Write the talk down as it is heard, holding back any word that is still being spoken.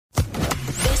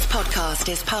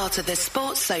podcast is part of the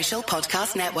Sports Social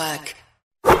Podcast Network.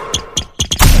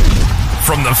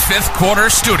 From the Fifth Quarter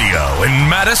Studio in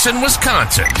Madison,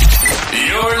 Wisconsin,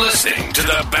 you're listening to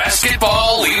the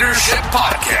Basketball Leadership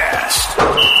Podcast.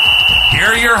 Here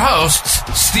are your hosts,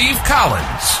 Steve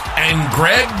Collins and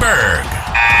Greg Berg.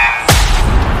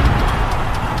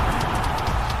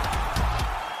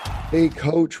 Hey,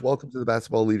 Coach. Welcome to the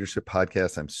Basketball Leadership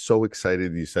Podcast. I'm so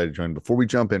excited you decided to join. Before we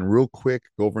jump in, real quick,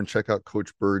 go over and check out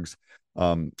Coach Berg's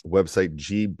website,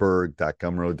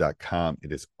 gberg.gumroad.com.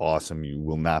 It is awesome. You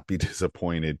will not be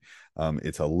disappointed.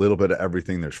 It's a little bit of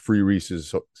everything. There's free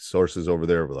resources over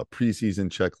there with a preseason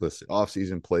checklist,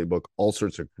 off-season playbook, all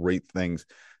sorts of great things.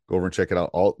 Go over and check it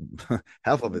out. All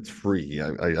half of it's free.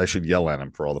 I should yell at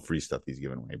him for all the free stuff he's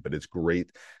giving away, but it's great.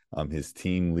 His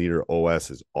team leader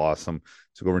OS is awesome.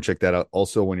 So go over and check that out.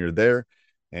 Also, when you're there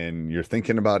and you're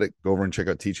thinking about it, go over and check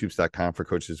out teachhoops.com for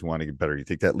coaches who want to get better. You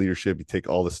take that leadership, you take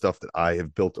all the stuff that I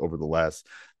have built over the last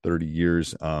 30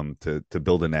 years to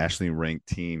build a nationally ranked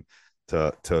team,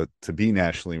 to be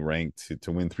nationally ranked,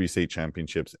 to win 3 state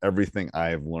championships. Everything I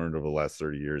have learned over the last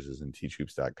 30 years is in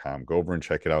teachhoops.com. Go over and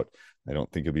check it out. I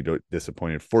don't think you'll be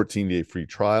disappointed. 14-day free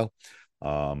trial.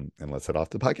 And let's head off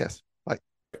to the podcast. Bye.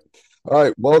 All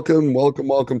right.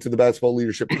 Welcome to the Basketball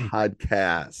Leadership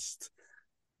Podcast.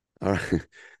 All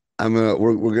right.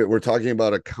 We're talking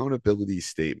about accountability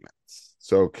statements.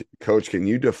 So, Coach, can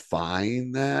you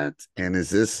define that? And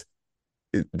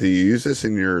do you use this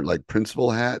in your principal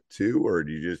hat too, or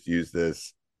do you just use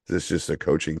this? Is this just a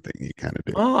coaching thing you kind of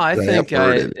do? Oh, I think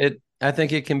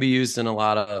it can be used in a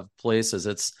lot of places.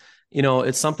 It's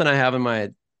something I have in my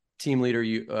team leader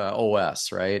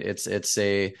OS, right? It's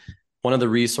one of the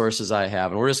resources I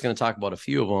have, and we're just going to talk about a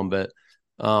few of them. But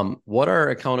what are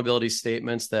accountability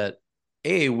statements that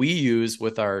we use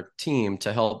with our team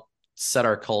to help set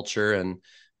our culture and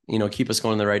keep us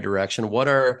going in the right direction? What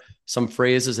are some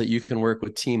phrases that you can work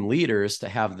with team leaders to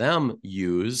have them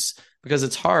use? Because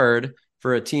it's hard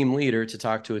for a team leader to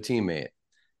talk to a teammate.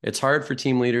 It's hard for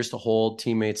team leaders to hold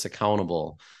teammates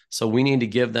accountable. So we need to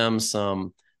give them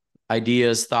some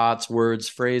ideas, thoughts, words,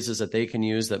 phrases that they can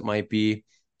use that might be,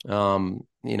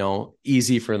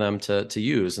 easy for them to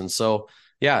use. And so,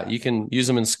 you can use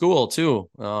them in school too.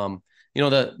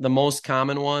 The most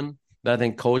common one that I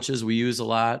think coaches, we use a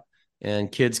lot,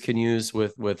 and kids can use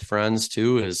with friends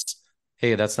too, is,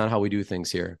 hey, that's not how we do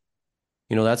things here.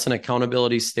 That's an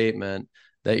accountability statement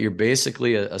that you're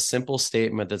basically a simple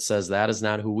statement that says that is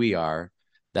not who we are.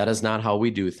 That is not how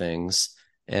we do things.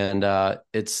 And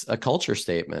it's a culture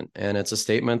statement, and it's a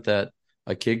statement that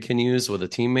a kid can use with a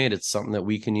teammate. It's something that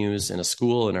we can use in a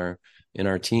school, in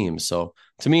our team. So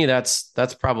to me, that's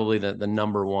probably the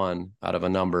number one out of a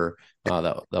number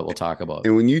that we'll talk about.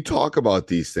 And when you talk about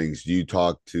these things, do you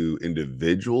talk to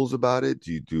individuals about it?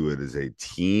 Do you do it as a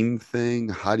team thing?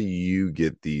 How do you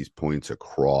get these points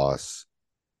across,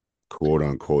 quote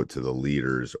unquote, to the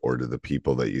leaders or to the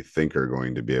people that you think are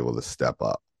going to be able to step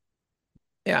up?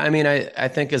 Yeah, I mean, I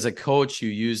think as a coach, you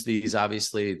use these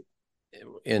obviously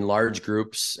in large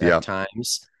groups at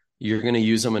times. You're going to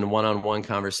use them in one-on-one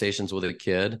conversations with a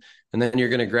kid, and then you're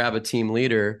going to grab a team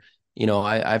leader.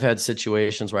 I've had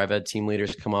situations where I've had team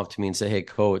leaders come up to me and say, hey,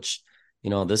 coach,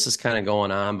 this is kind of going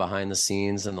on behind the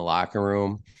scenes in the locker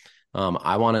room.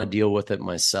 I want to deal with it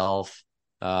myself,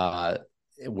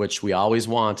 which we always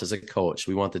want as a coach.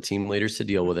 We want the team leaders to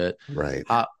deal with it. Right.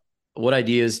 What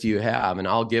ideas do you have? And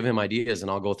I'll give him ideas,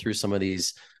 and I'll go through some of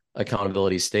these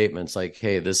accountability statements like,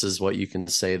 hey, this is what you can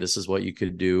say. This is what you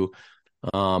could do.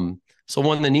 So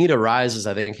when the need arises,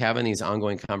 I think having these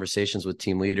ongoing conversations with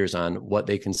team leaders on what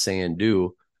they can say and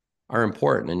do are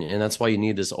important. And that's why you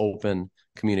need this open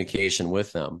communication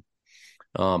with them.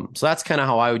 So that's kind of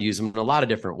how I would use them in a lot of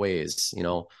different ways,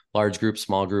 large group,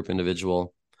 small group,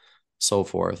 individual, so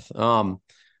forth.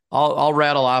 I'll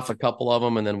rattle off a couple of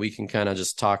them, and then we can kind of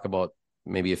just talk about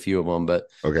maybe a few of them, but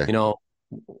okay.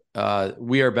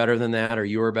 We are better than that, or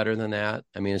you are better than that.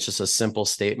 I mean, it's just a simple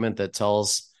statement that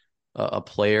tells a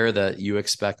player that you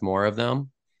expect more of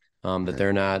them, that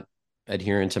they're not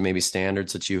adhering to maybe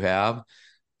standards that you have.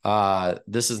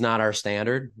 This is not our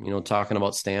standard, talking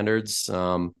about standards.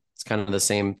 It's kind of the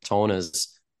same tone as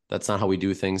that's not how we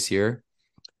do things here.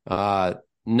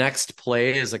 Next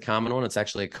play is a common one. It's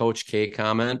actually a Coach K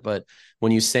comment, but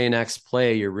when you say next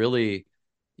play,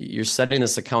 you're setting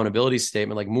this accountability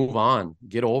statement, like move on,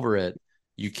 get over it.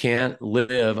 You can't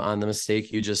live on the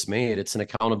mistake you just made. It's an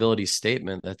accountability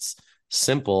statement that's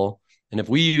simple. And if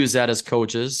we use that as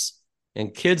coaches,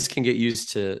 and kids can get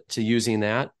used to using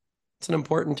that, it's an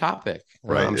important topic.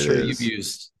 Right. I'm sure you've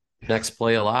used next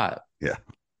play a lot. Yeah.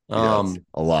 A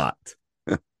lot.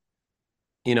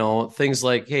 things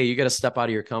like, hey, you got to step out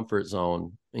of your comfort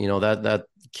zone. That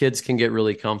kids can get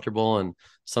really comfortable, and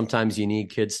sometimes you need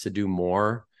kids to do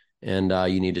more, and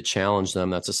you need to challenge them.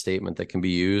 That's a statement that can be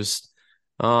used.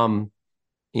 Um,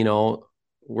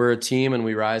 we're a team and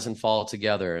we rise and fall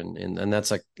together. And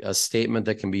that's a statement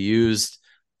that can be used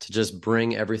to just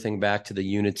bring everything back to the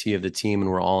unity of the team. And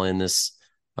we're all in this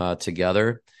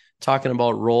together. Talking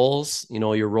about roles,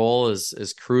 your role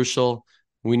is crucial.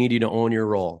 We need you to own your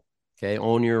role. Okay.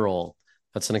 Own your role.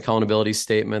 That's an accountability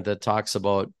statement that talks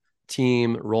about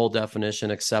team, role definition,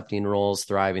 accepting roles,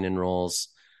 thriving in roles.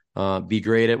 Be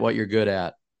great at what you're good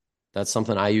at. That's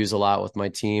something I use a lot with my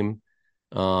team.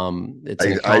 It's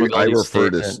an accountability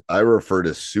statement. I refer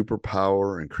to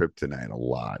superpower and kryptonite a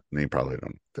lot. And they probably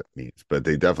don't know what that means, but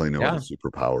they definitely know what a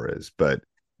superpower is. But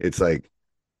it's like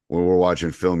when we're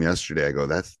watching film yesterday,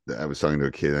 I was talking to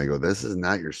a kid and I go, this is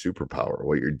not your superpower.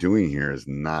 What you're doing here is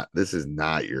not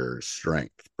your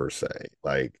strength per se.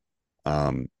 Like,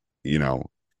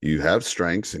 you have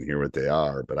strengths and here what they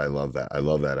are, but I love that. I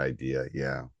love that idea.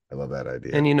 Yeah. I love that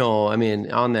idea.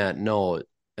 And, on that note,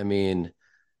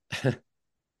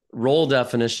 role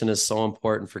definition is so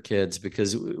important for kids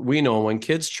because we know when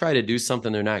kids try to do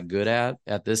something they're not good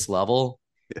at this level,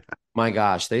 my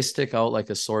gosh, they stick out like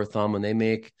a sore thumb and they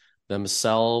make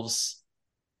themselves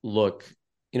look,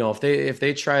 if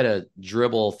they try to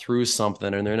dribble through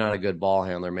something and they're not a good ball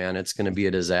handler, man, it's going to be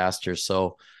a disaster.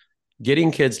 So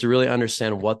getting kids to really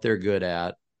understand what they're good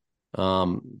at,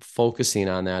 focusing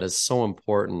on that is so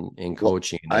important in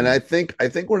coaching. And I think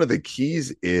one of the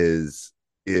keys is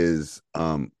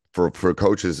for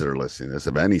coaches that are listening to this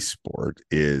of any sport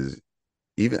is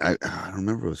even I don't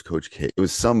remember if it was Coach K. It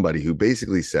was somebody who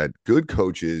basically said good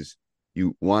coaches,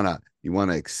 you want to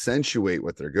accentuate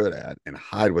what they're good at and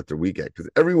hide what they're weak at, because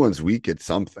everyone's weak at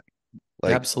something.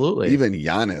 Like, absolutely. Even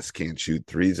Giannis can't shoot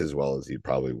threes as well as he'd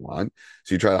probably want.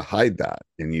 So you try to hide that,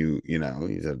 and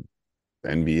he's an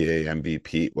NBA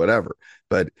MVP, whatever.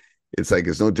 But it's like,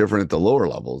 it's no different at the lower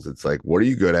levels. It's like, what are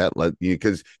you good at?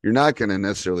 Because you're not going to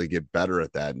necessarily get better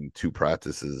at that in 2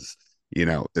 practices.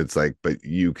 It's like, but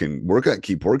you can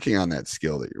keep working on that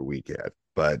skill that you're weak at.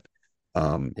 But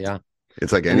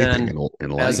it's like anything in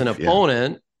life. As an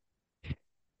opponent,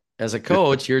 as a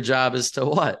coach, your job is to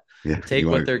what? Take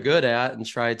what they're good at and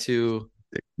try to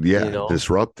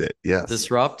disrupt it. Yes.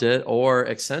 Disrupt it or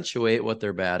accentuate what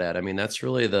they're bad at. That's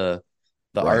really the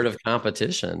art of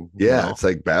competition. It's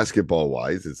like basketball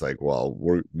wise. It's like, well,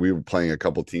 we were playing a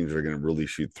couple teams that are going to really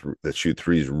shoot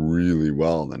threes really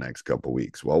well in the next couple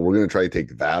weeks. Well, we're going to try to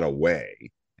take that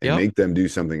away and make them do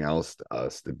something else to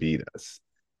us to beat us.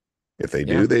 If they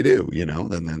do, they do,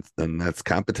 then that's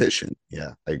competition.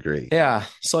 Yeah, I agree. Yeah.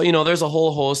 So, there's a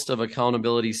whole host of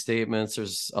accountability statements.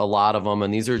 There's a lot of them.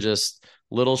 And these are just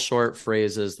little short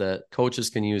phrases that coaches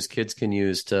can use, kids can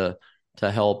use to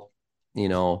help,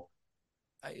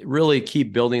 really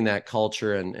keep building that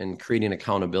culture and creating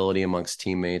accountability amongst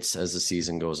teammates as the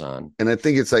season goes on. And I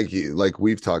think it's like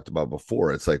we've talked about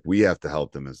before, it's like we have to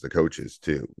help them as the coaches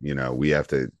too. We have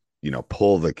to,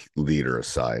 pull the leader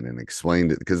aside and explain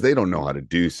it, because they don't know how to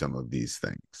do some of these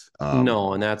things.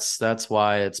 No. And that's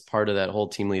why it's part of that whole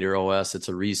Team Leader OS. It's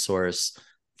a resource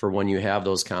for when you have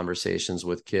those conversations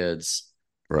with kids.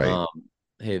 Right.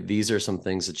 Hey, these are some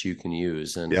things that you can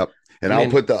use. And And I'll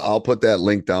put that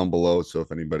link down below. So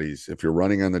if you're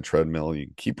running on the treadmill, you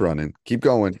keep running, keep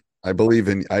going. I believe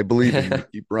in you.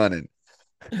 Keep running.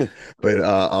 But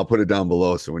I'll put it down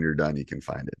below. So when you're done, you can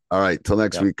find it. All right. Till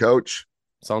next week, Coach.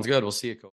 Sounds good. We'll see you, Coach.